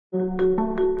Pick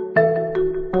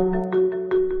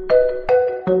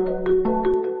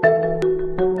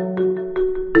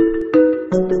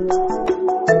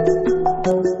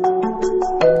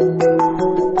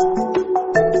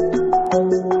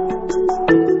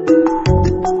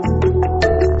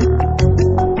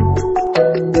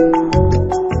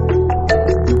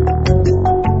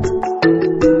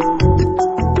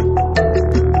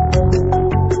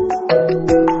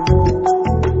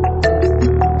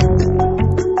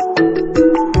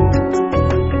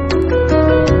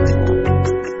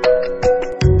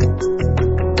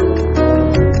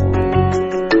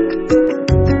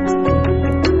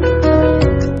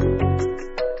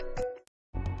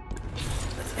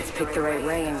the right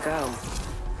way and go.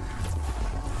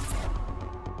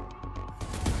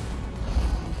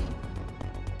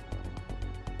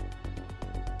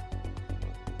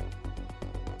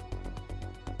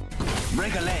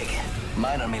 Break a leg.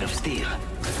 Mine are made of steel.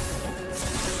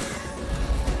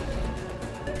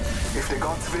 If the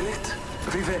gods will it,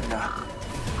 we win.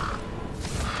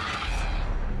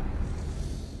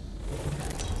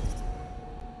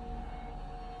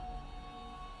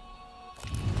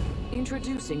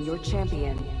 Introducing your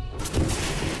champion.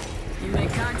 You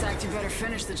make contact, you better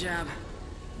finish the job.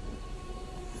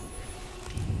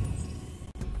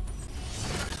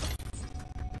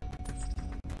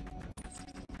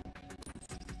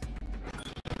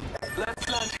 Let's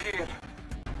land here.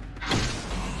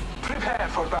 Prepare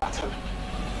for battle.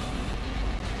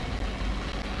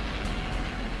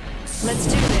 Let's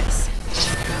do this.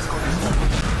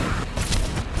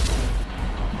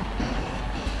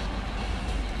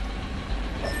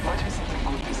 Might be something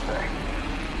good this way.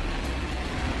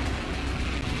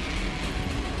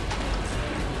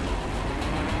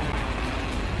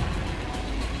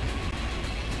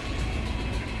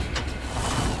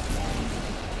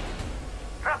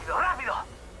 Rápido, rápido.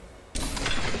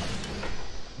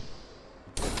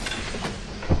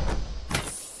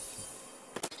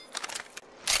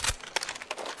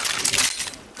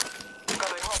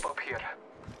 Got a hop up here.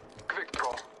 Quick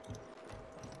draw.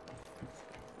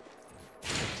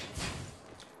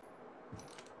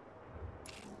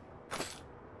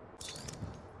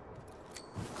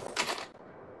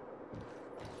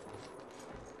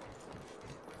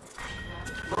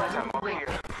 Right ammo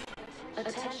here.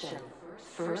 Attention.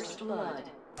 First blood.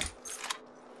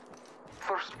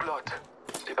 First blood.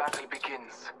 The battle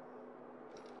begins.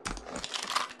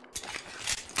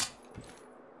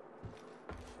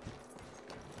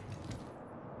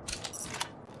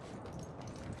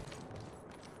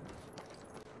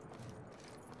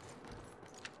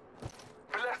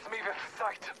 Bless me with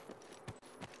sight.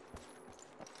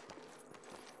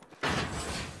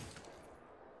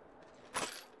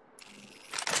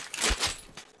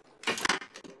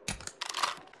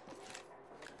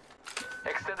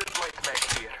 Extended light mag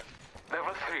here.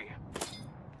 Level 3.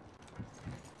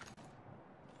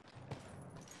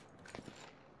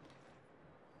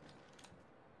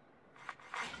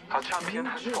 A champion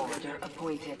has Kill fallen. leader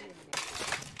appointed.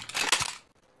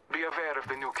 Be aware of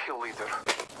the new kill leader.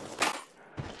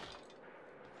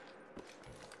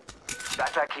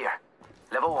 Backpack here.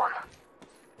 Level 1.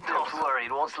 Don't worry,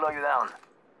 it won't slow you down.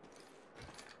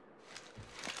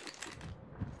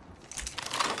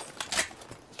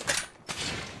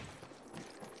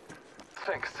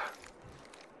 Thanks.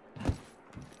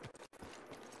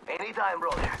 Anytime,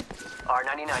 brother.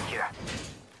 R99 here.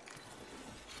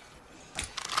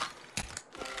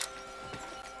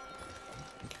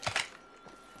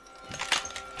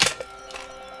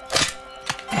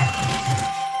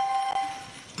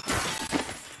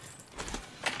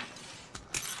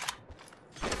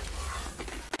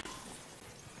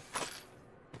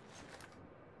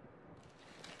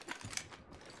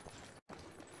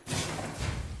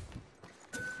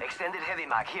 Extended heavy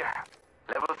mag here.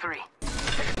 Level 3.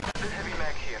 Extended heavy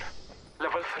mag here.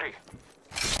 Level 3.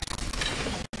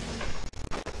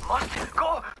 Must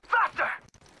go faster!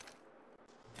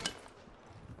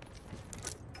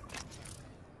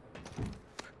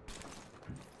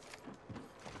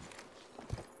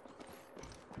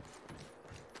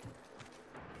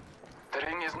 The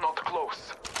ring is not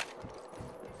close.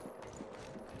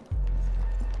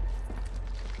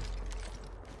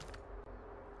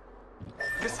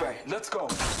 This way, let's go.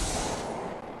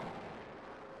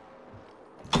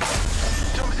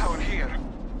 Jump tower here.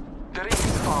 The ring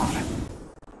is far.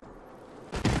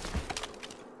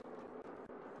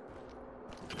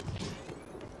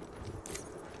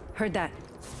 Heard that.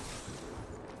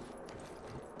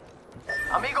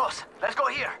 Amigos, let's go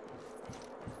here.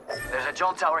 There's a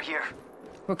jump tower here.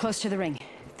 We're close to the ring.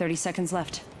 30 seconds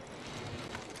left.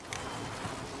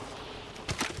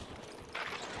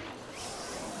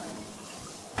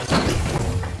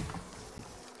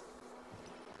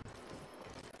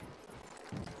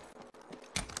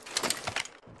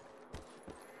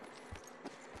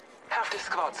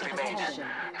 squads remain.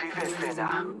 Vive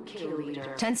Veda. Kill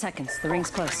leader. 10 seconds. The ring's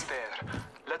close. There.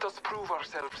 Let us prove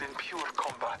ourselves in pure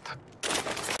combat.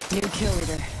 New kill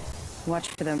leader. Watch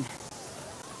for them.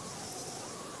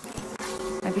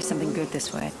 Might be something good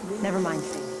this way. Never mind.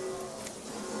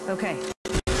 Okay.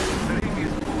 The ring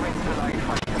is moving to life.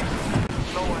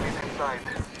 No one is inside.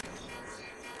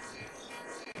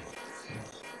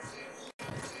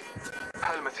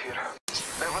 Helmet here.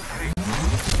 Level 3.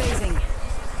 Phasing.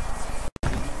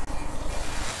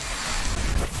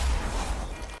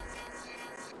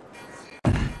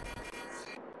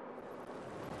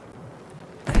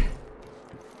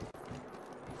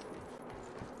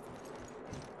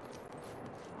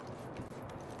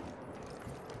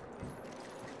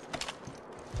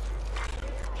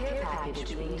 Care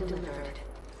package being delivered.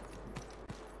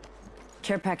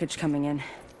 Care package coming in.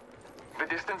 The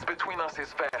distance between us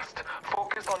is vast.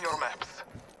 Focus on your maps.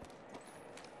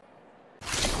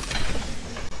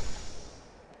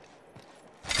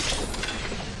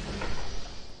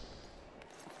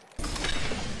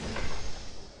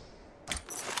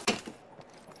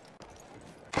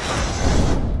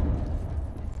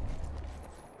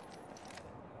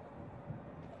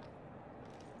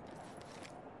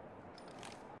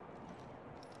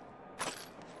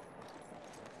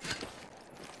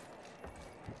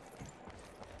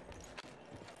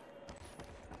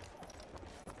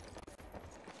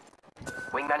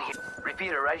 Wingman here.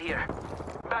 Repeater right here.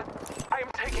 But I am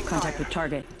taking Contact fire. with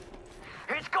target.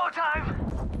 It's go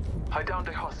time! I downed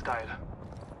a hostile.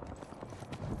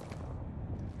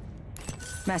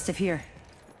 Mastiff here.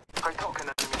 I took an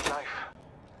enemy's life.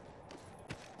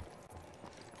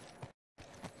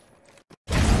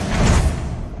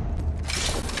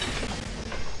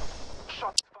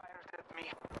 Shots fired at me.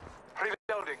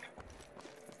 Reloading.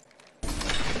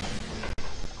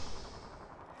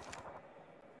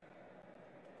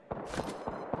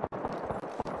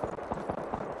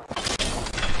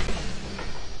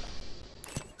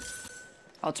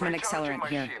 Ultimate Recharging accelerant my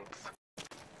here. shields.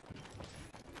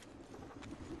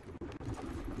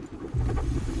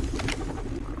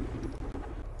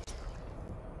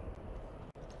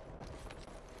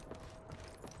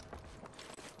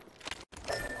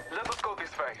 Let us go this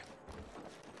way.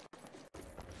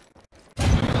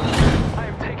 I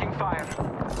am taking fire.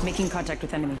 Making contact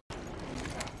with enemy.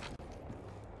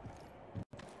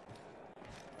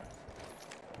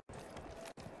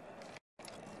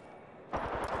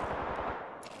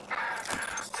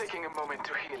 Taking a moment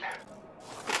to heal.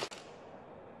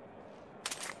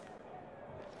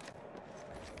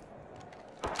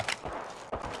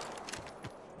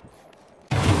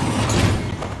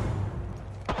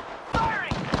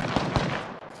 Firing!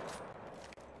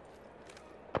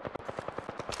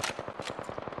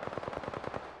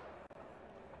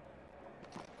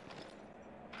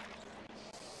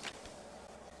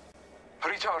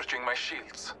 Recharging my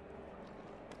shields.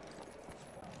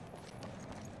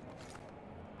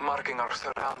 Marking our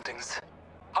surroundings.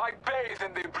 I bathe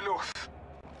in the bluth.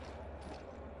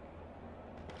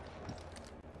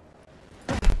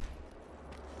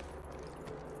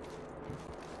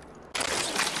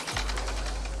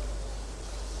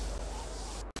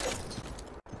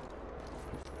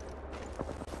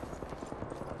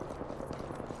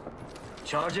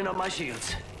 Charging up my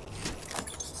shields.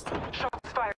 Shots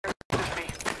fired at me.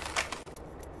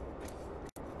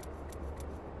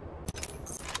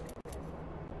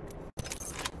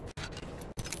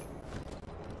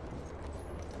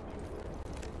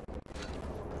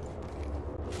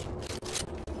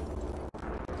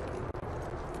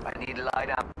 I need light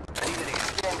amp. I need an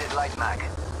extended light mag.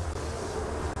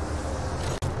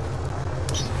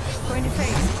 Going to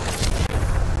phase.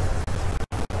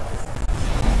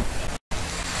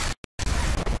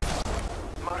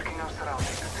 Marking our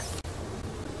surroundings.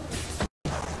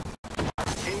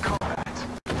 In combat.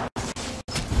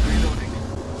 Reloading.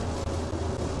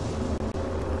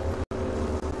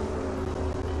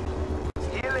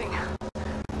 Healing.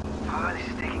 Ah, this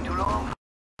is taking too long.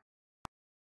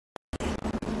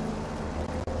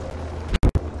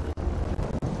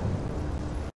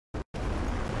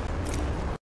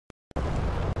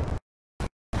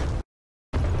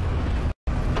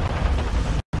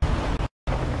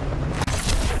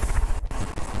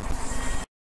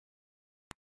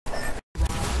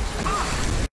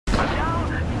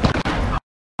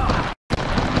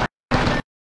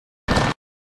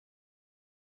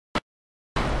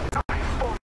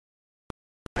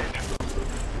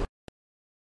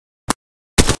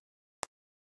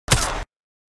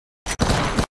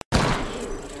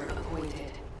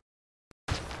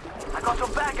 I got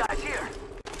some bad guys here.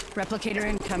 Replicator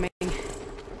incoming.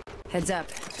 Heads up.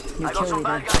 New I got kill some leader.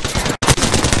 bad guys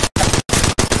here.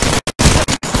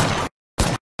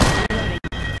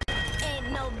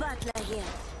 Here,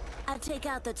 I'll take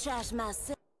out the trash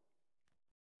myself.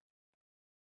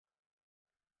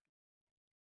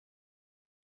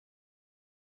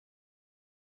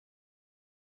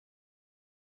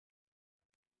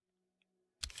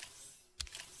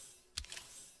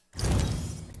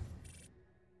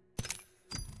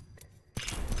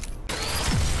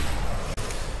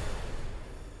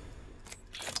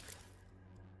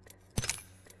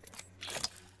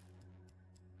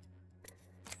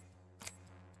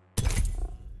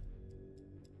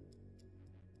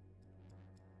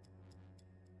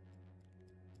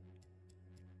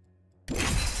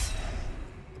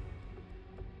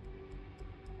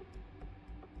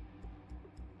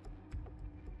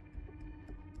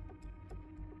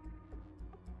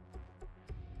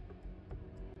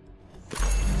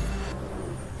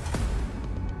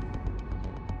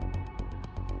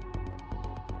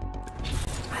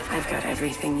 I've got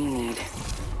everything you need.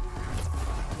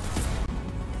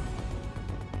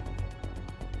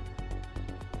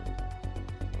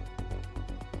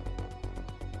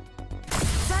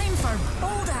 Time for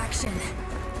bold action.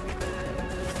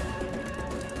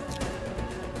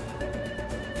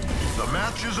 The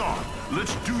match is on.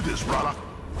 Let's do this, brother.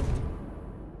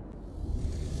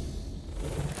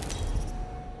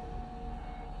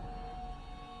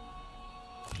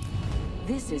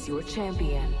 This is your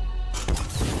champion.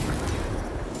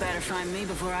 Better find me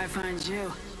before I find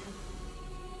you.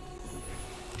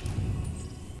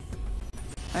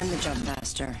 I'm the jump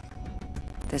master.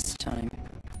 This time.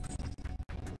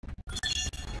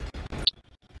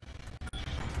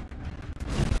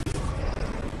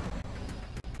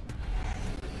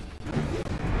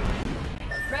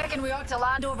 Reckon we ought to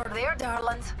land over there,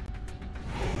 darlings.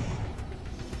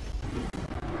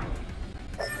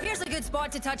 Here's a good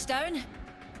spot to touch down.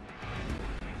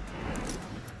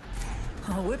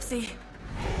 Oh, whoopsie.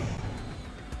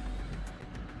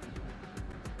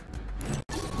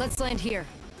 Let's land here.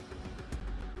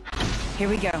 Here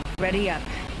we go. Ready up.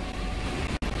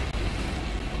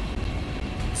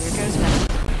 Here goes nothing.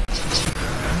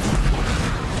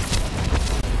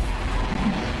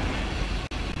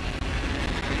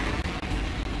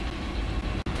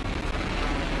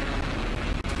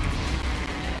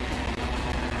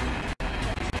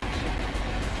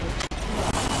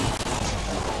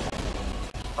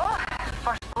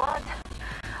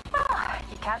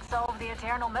 Can't solve the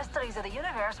eternal mysteries of the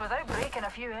universe without breaking a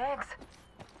few eggs.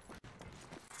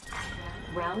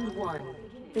 Round 1.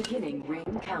 Beginning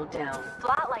ring countdown.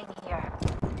 Flatline here.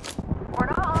 We're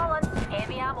not all in.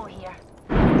 Heavy ammo here.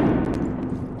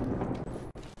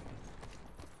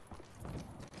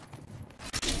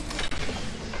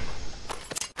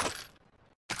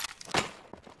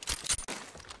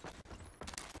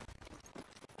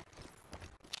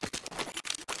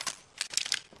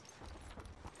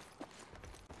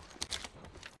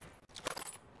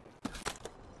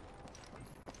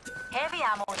 Heavy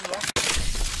ammo here.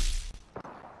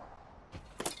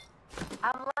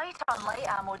 I'm light on light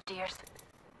ammo, dears.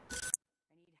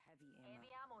 Heavy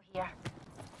ammo here.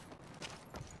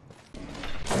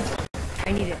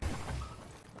 I need it.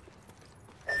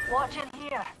 Watch in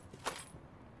here.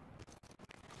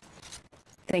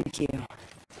 Thank you.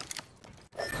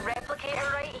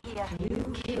 Replicator right here.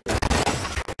 New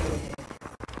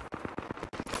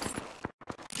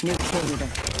kill leader.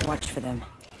 Watch for them.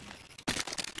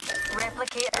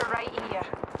 Replicator right here.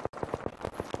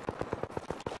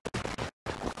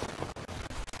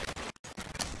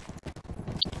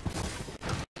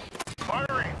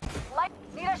 Firing. Light,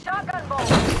 need a shotgun bolt.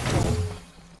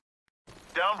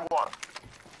 Down one.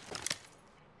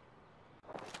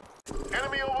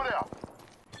 Enemy over there.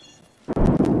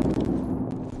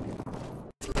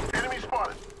 Enemy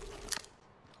spotted.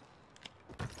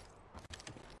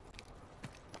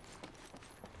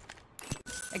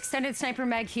 Extended sniper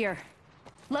mag here.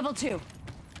 Level 2.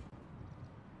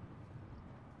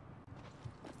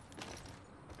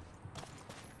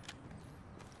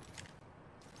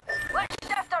 Let's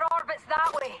shift our orbits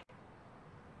that way.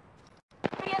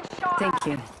 Being shot Thank at.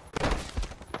 you.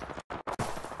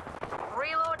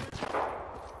 Reloading.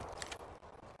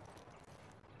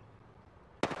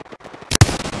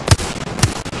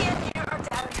 Being shot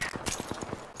down.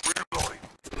 Reloading.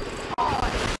 Oh,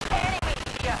 enemy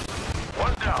here.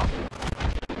 One down.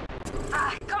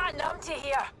 Ah, got a numpty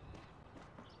here.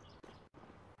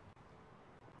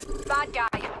 Bad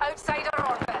guy, outside our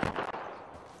orbit.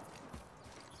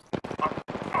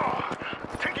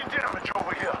 Taking damage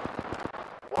over here.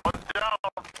 One down.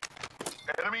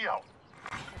 Enemy out.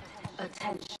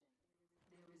 Attention.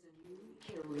 There is a new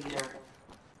kill leader.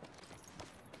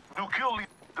 New kill lead.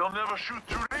 They'll never shoot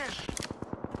through this.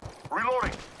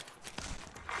 Reloading.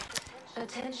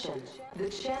 Attention, the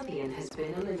champion has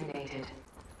been eliminated.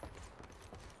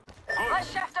 Good.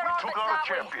 Let's shift our We took orbits out that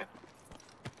a way. champion.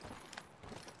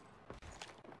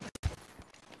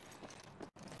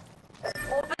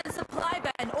 Open supply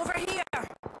bin over here.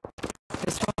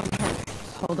 This won't hurt.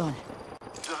 Hold on.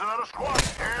 There's another squad.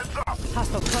 Hands up.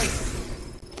 Hostile close.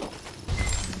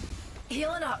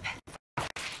 Healing up.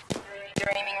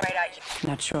 They're aiming right at you.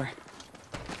 Not sure.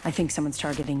 I think someone's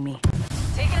targeting me.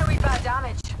 Taking a wee bit of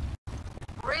damage.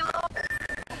 Reload.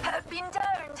 Have been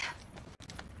downed.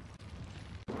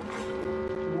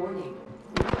 Warning.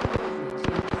 Movement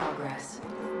in progress.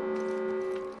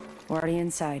 Already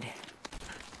inside.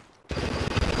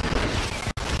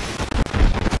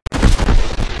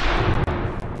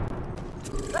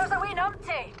 There's a wee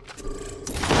numpty.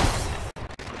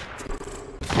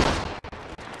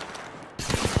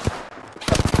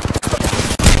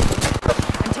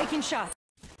 I'm taking shots.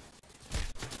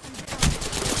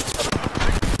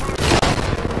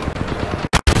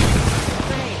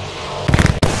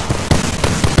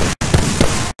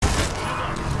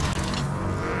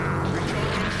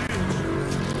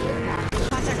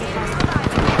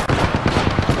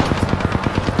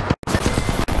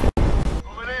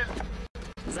 Moving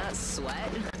in. Is that sweat?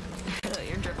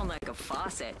 You're dripping like a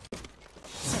faucet.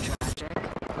 So tragic.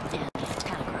 And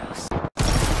kind of gross.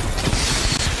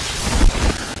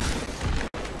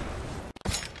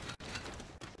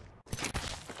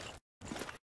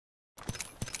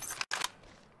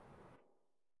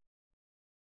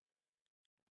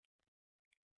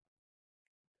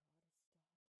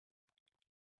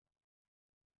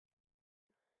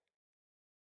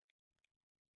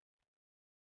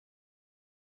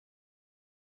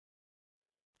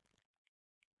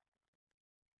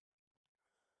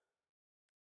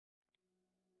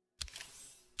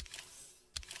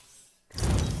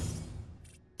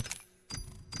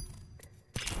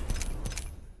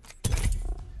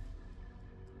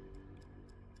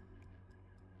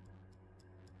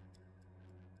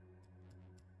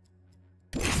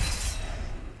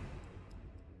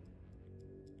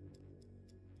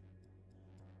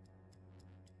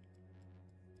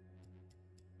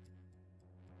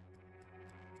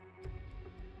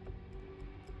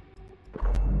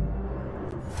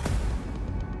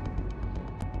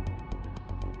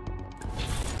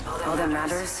 All that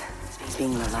matters is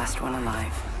being the last one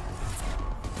alive.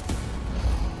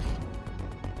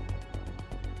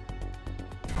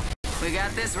 We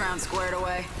got this round squared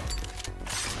away.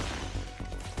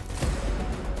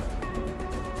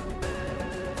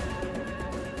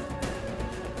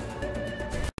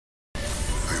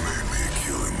 They made me a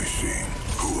killing machine.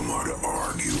 Who am I to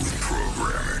argue with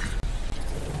programming?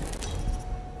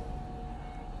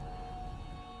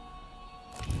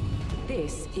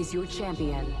 This is your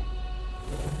champion.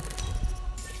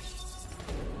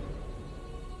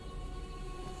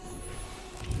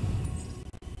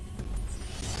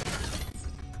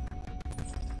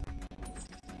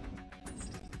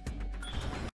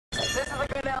 This is a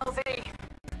good LZ.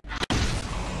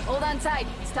 Hold on tight.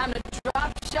 It's time to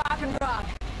drop, shock, and rock.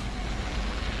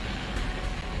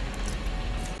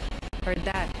 Heard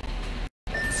that.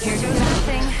 Here goes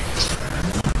nothing.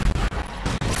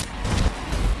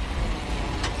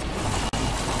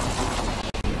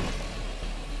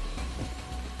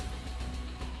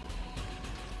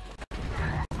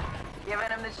 Giving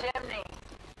him the chimney.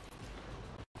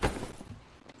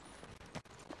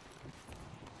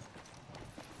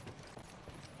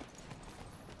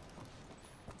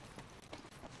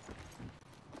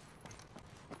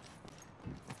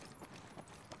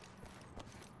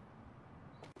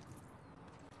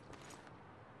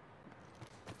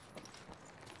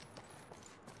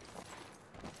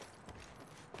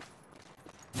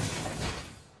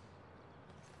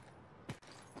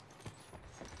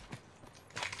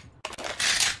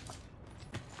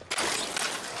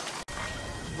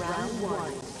 Round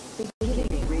one.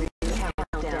 Beginning ring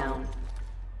countdown.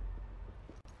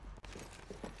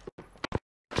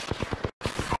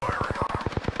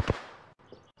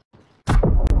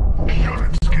 Shut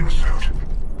it, skin suit.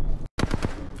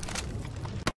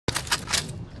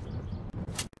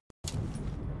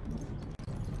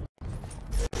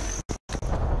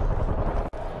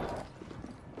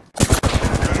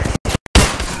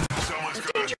 Someone's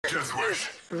got a death wish.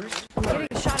 I'm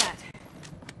getting shot at.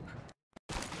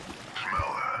 Smell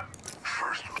that.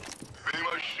 First. Be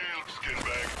my shield, skin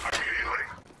bag. I'm healing.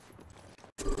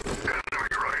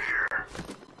 Enemy right here.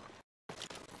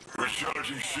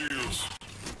 Recharging shields.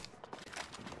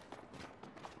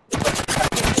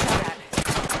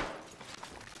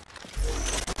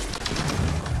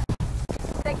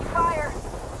 Taking fire.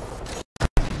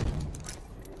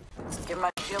 Give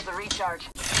Giving my shield a recharge.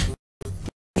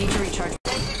 Need to recharge.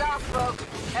 Safety's off, folks.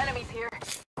 Enemies here.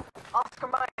 Oscar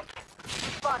Mike.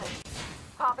 Spotted.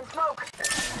 Popping smoke.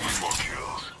 One more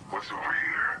kills. What's over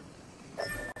here?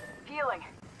 Healing.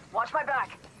 Watch my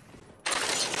back.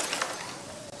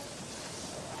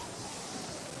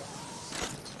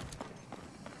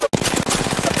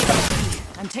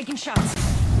 I'm taking shots.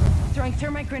 Throwing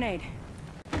thermite grenade.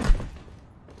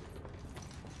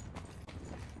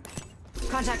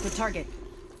 Contact with target.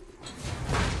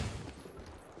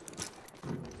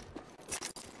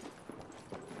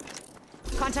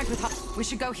 Contact with we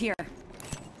should go here.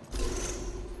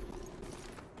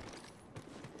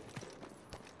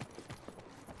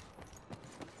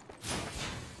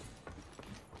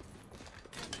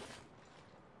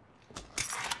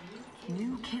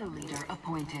 New kill leader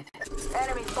appointed.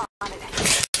 Enemy spotted.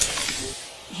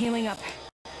 Healing up.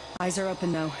 Eyes are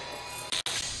open though.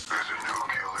 There's a new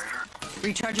kill leader.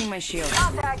 Recharging my shield.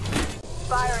 Contact.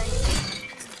 Firing.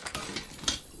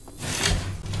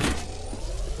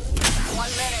 1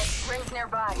 minute. Rings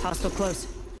nearby. Hostile close.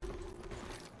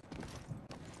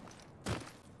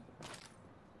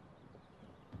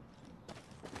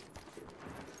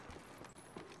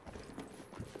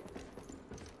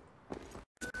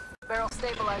 Barrel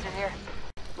stabilizer here.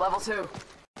 Level 2.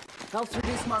 Helps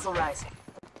reduce muzzle rise.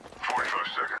 45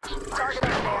 seconds. Target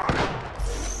over there.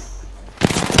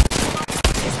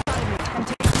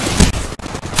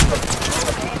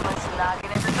 Okay, let's knock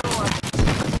it in the door.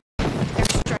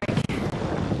 Airstrike.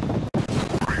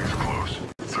 Rings close.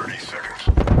 30 seconds.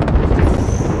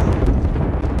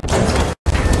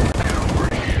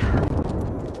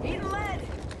 Eat lead.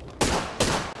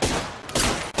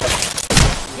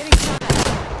 Getting shot at.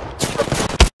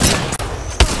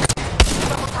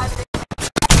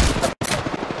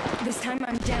 This time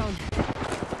I'm down.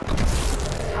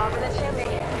 Top of the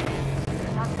chimney.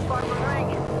 Not too far from the ring.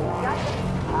 Gotcha.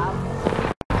 Down.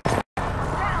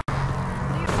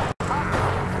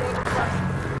 Stable plus.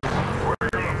 Wake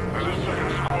up. There's a second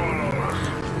squad on us.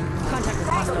 Contact with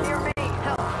Tango hostile. near me.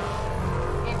 Help.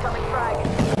 Incoming frag.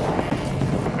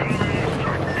 Enemy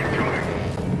airstrike incoming.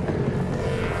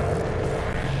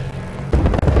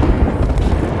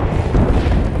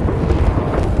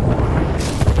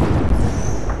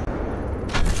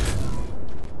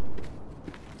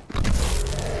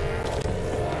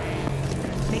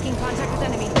 Making contact with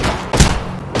enemy.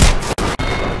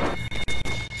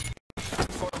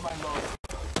 For my lord.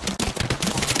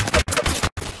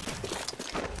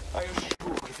 I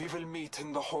assure we will meet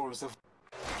in the halls of...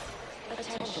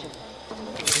 Attention.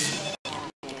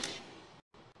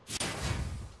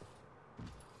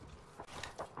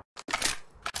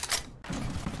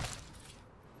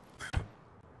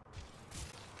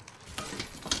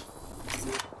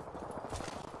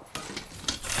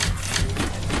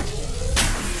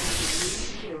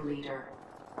 Kill leader.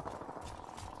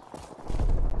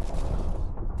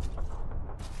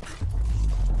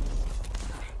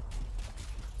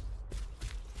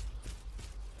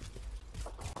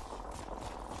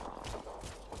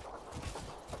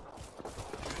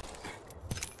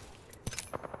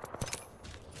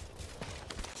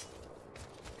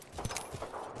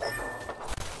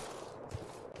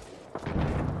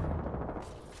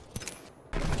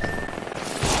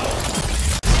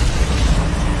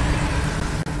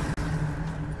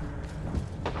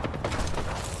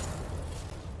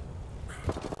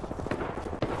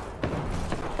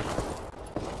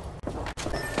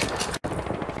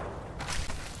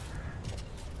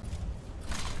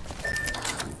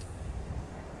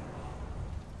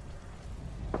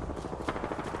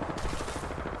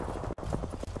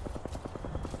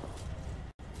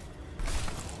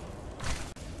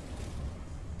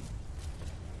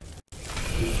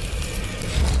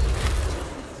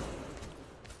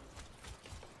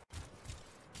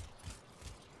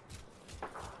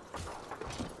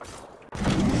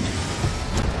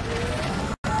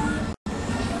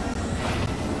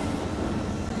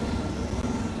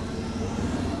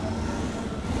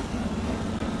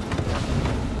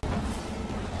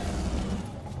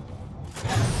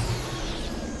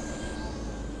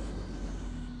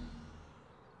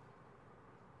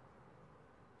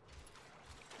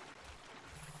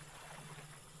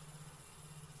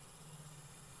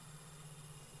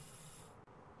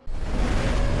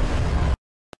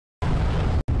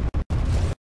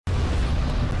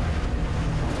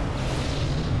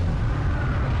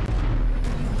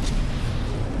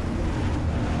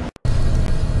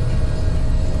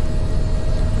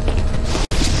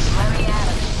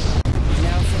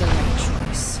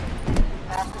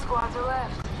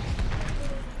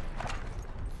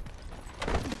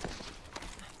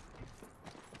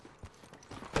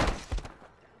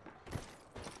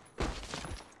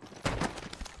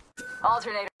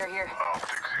 Alternator here.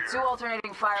 Optics Two here.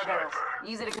 alternating fire barrels.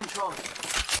 Easy to control.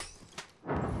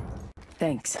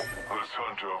 Thanks. Let's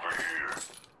hunt over here.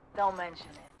 Don't mention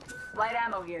it. Light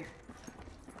ammo here.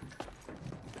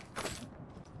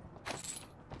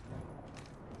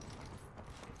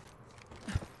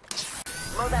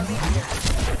 Load that lead here.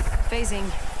 Phasing.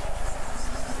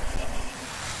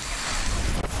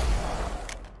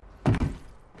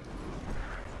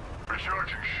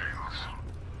 Recharging shields.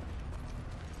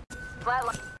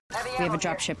 Flatline. Heavy ammo We have a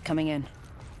here. dropship coming in.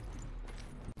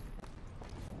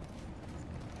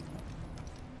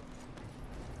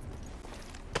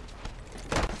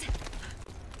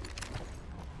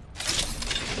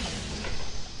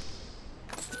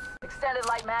 Extended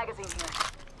light magazine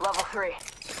here. Level 3.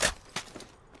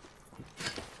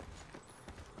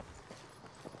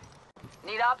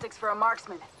 Need optics for a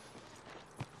marksman.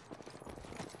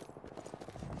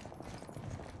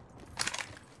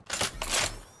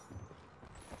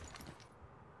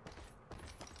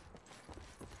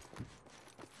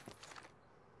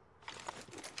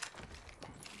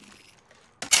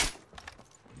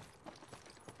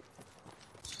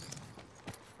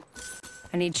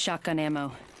 I need shotgun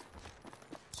ammo.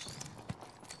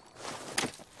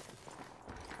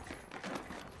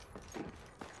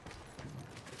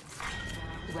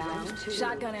 Round 2.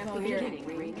 Shotgun ammo here.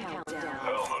 Beginning ring countdown.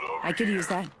 Helmet over I could use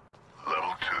that.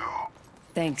 Level 2.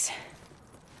 Thanks.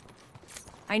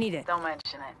 I need it. Don't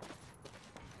mention it.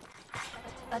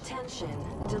 Attention.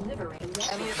 Delivering.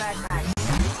 I need a backpack.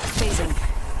 Phasing.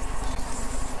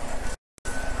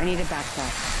 I need a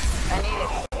backpack. I need it.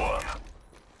 Level 1.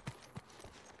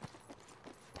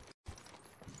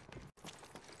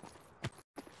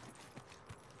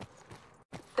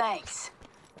 Thanks.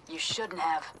 You shouldn't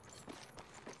have.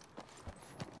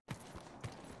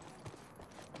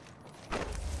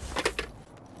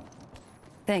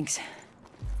 Thanks.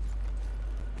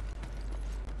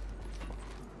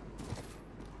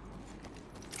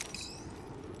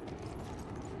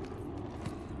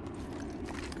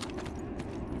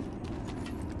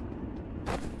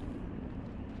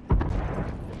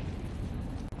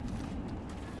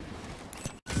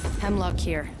 Hemlock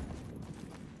here.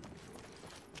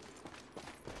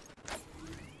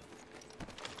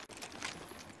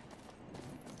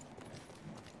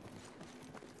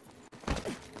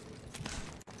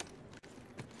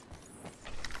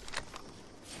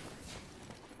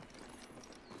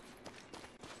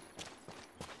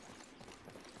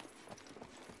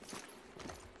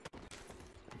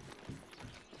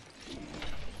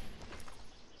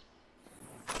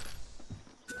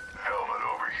 Helmet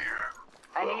over here.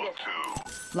 I need it. Level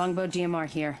 2. Longbow DMR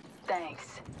here.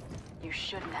 Thanks. You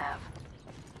shouldn't have.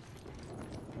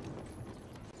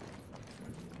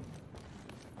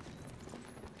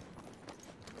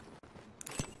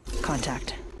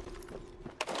 Contact.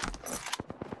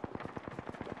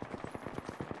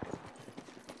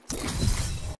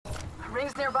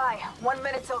 Rings nearby. 1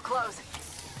 minute till close.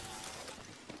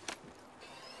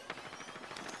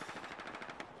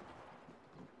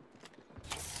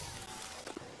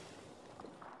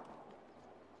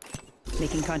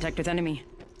 Making contact with enemy.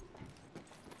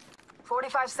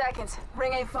 45 seconds.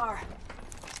 Ring ain't far.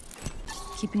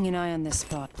 Keeping an eye on this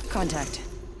spot. Contact.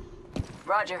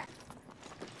 Roger.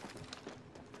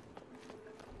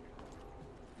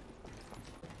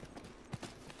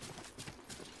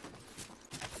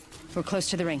 We're close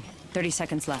to the ring. 30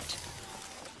 seconds left.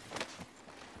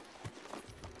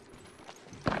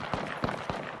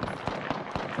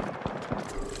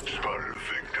 Spotted a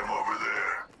victim over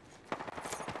there.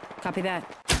 Copy that.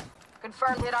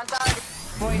 Confirmed hit on target.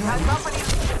 Void Got run. company.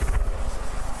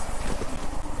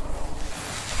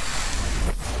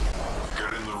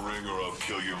 Get in the ring or I'll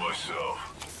kill you myself.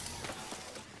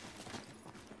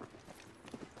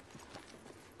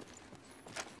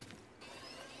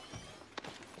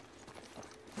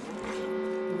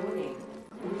 Warning.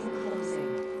 Ring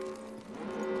closing.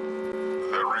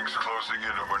 That ring's closing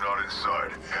in and we're not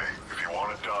inside. Hey, if you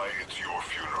want to die, it's your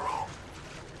funeral.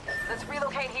 Let's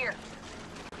relocate here.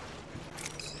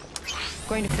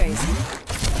 Going to phase.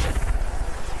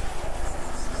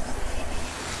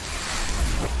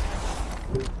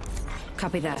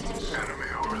 Copy that. Enemy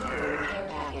over there. Care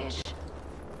package.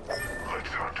 Let's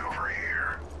hunt over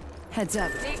here. Heads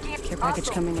up. Deep. Care package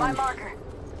Hostile. coming My in. marker.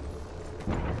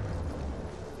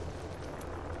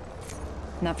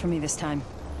 Not for me this time.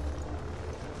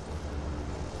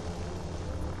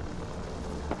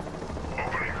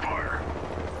 Opening fire.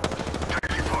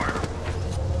 Taking fire.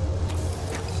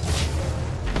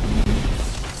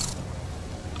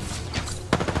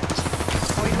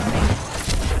 Void running.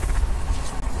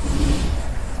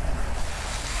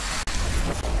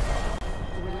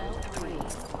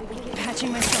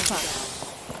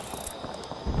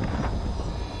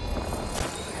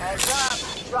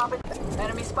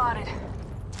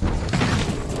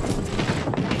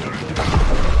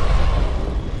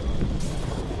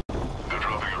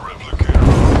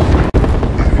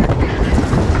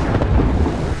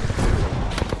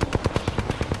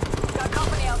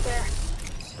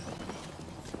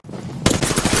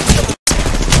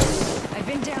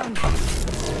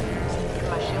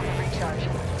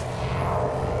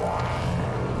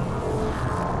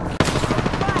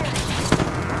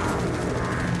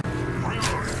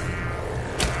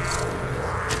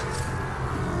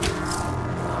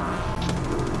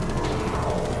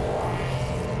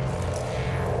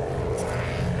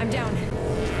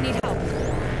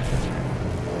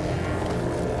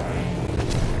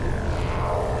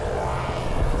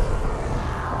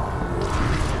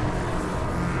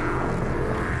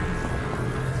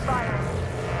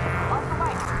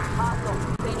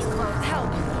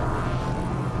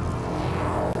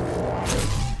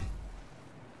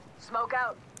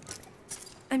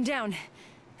 I'm down.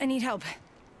 I need help.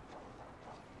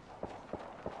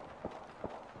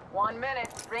 1 minute.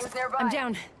 Rings nearby. I'm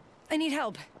down. I need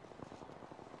help.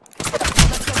 Let's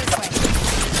go this way.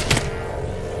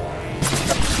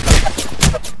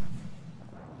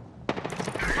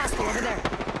 Hostile over there.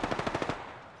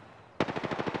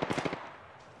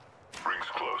 Rings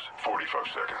close. 45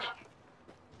 seconds.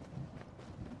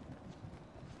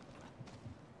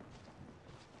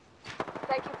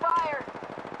 Taking fire.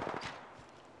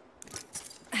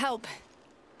 Help.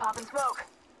 Popping smoke.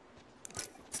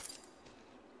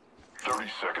 30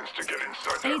 seconds to get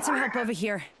inside I need that some ring. help over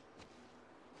here.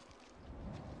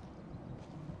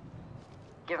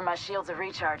 Giving my shields a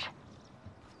recharge.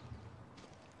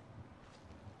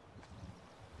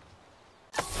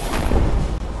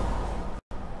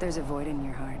 There's a void in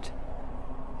your heart,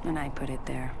 and I put it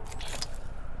there.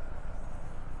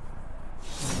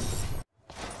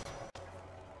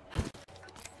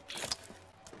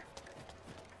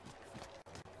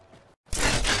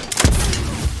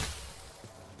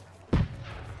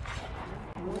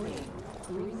 Warning.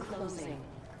 Ring closing.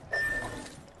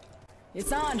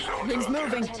 It's on. Ring's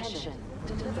moving. Attention.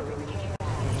 Delivering care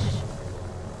package.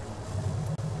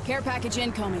 Care package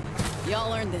incoming.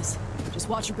 Y'all earned this. Just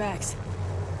watch your backs.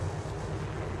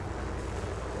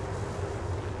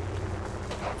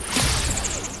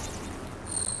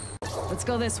 Let's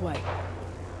go this way.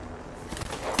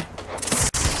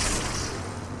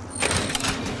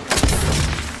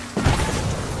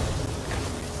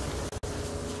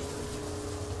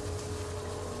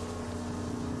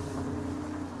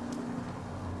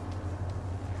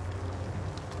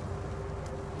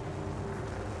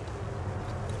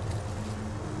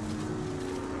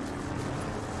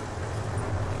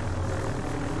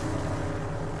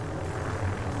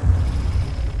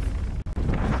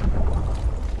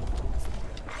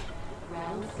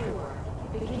 Round 4.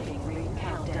 Beginning ring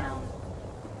countdown.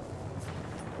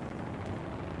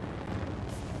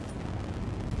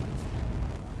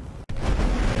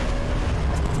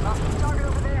 Lost the target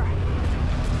over there.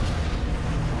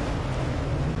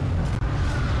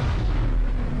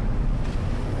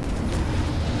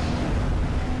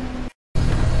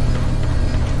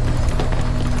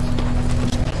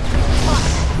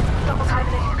 Double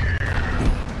timing it.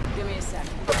 Give me a sec.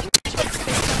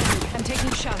 I'm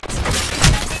taking shots.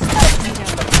 I'm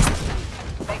down.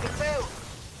 Make it 2.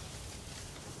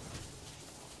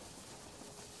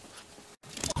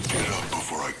 Get up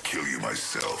before I kill you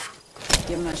myself.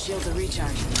 Giving my shields a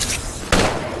recharge.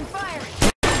 Taking fire.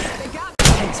 They got me.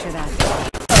 Thanks for that.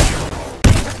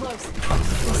 Close.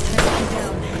 This time I'm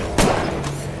down.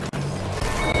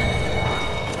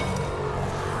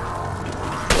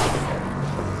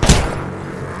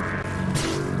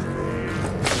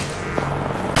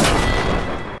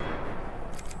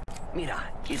 Mira,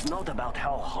 it's not about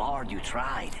how hard you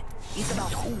tried. It's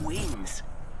about who wins.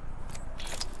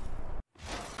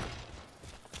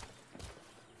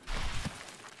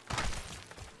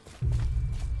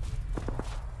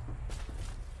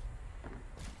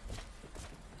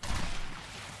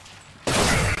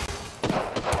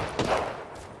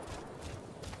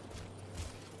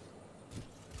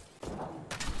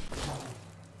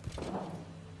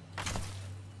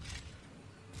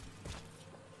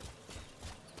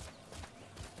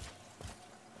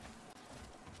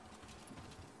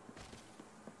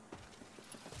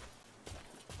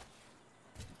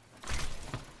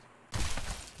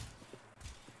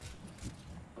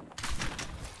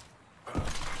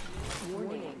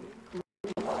 Warning.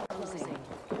 Ring closing.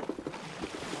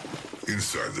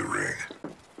 Inside the ring.